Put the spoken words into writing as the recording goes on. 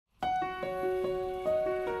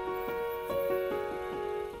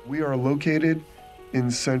We are located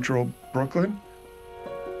in central Brooklyn.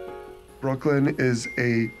 Brooklyn is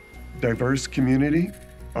a diverse community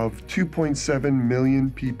of 2.7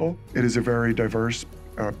 million people. It is a very diverse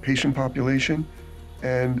patient population,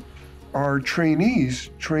 and our trainees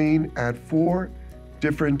train at 4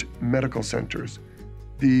 different medical centers.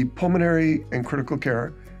 The pulmonary and critical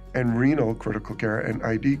care and renal critical care and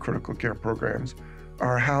ID critical care programs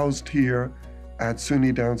are housed here at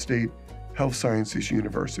SUNY Downstate Health Sciences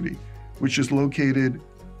University, which is located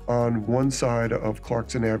on one side of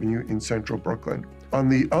Clarkson Avenue in central Brooklyn. On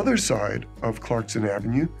the other side of Clarkson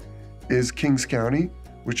Avenue is Kings County,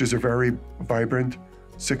 which is a very vibrant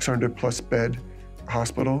 600+ bed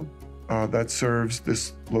hospital that serves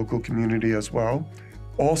this local community as well.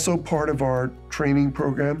 Also part of our training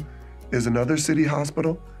program is another city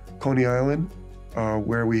hospital, Coney Island,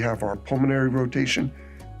 where we have our pulmonary rotation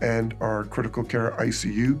and our critical care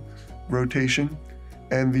ICU rotation.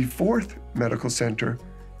 And the 4th medical center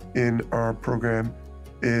in our program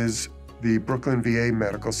is the Brooklyn VA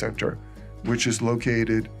Medical Center, which is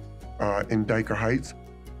located in Dyker Heights.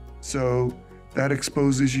 So that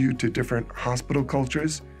exposes you to different hospital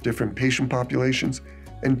cultures, different patient populations,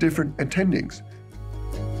 and different attendings.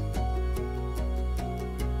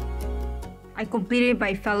 I completed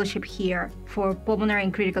my fellowship here for pulmonary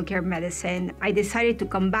and critical care medicine. I decided to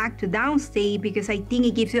come back to Downstate because I think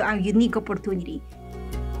it gives you a unique opportunity.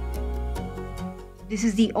 This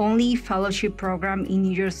is the only fellowship program in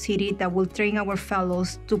New York City that will train our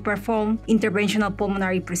fellows to perform interventional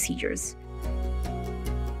pulmonary procedures.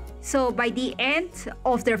 So by the end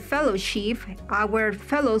of their fellowship, our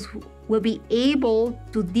fellows will be able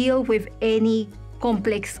to deal with any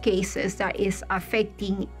complex cases that is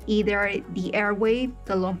affecting either the airway,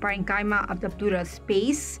 the lung parenchyma, abdominal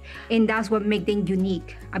space, and that's what makes them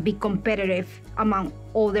unique, a bit competitive among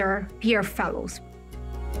other peer fellows.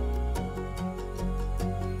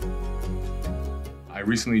 I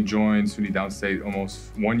recently joined SUNY Downstate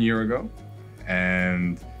almost 1 year ago,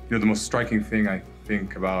 and the most striking thing I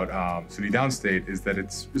think about SUNY Downstate is that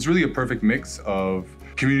it's really a perfect mix of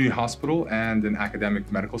community hospital and an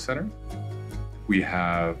academic medical center. We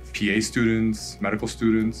have PA students, medical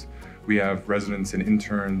students. We have residents and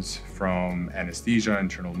interns from anesthesia,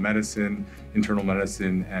 internal medicine,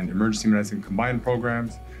 and emergency medicine combined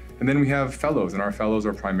programs. And then we have fellows, and our fellows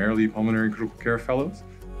are primarily pulmonary and critical care fellows.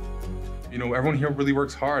 Everyone here really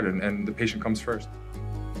works hard, and the patient comes first.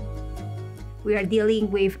 We are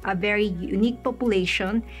dealing with a very unique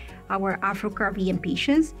population, our Afro-Caribbean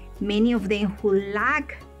patients, many of them who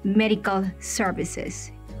lack medical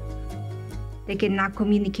services. They cannot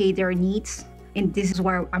communicate their needs, and this is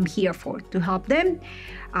what I'm here for, to help them,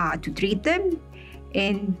 to treat them,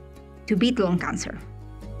 and to beat lung cancer.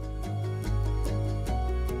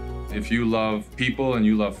 If you love people and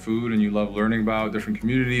you love food and you love learning about different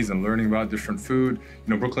communities and learning about different food,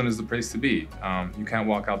 Brooklyn is the place to be. You can't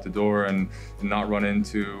walk out the door and not run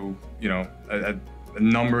into, a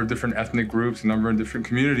number of different ethnic groups, a number of different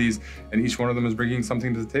communities, and each one of them is bringing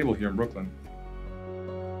something to the table here in Brooklyn.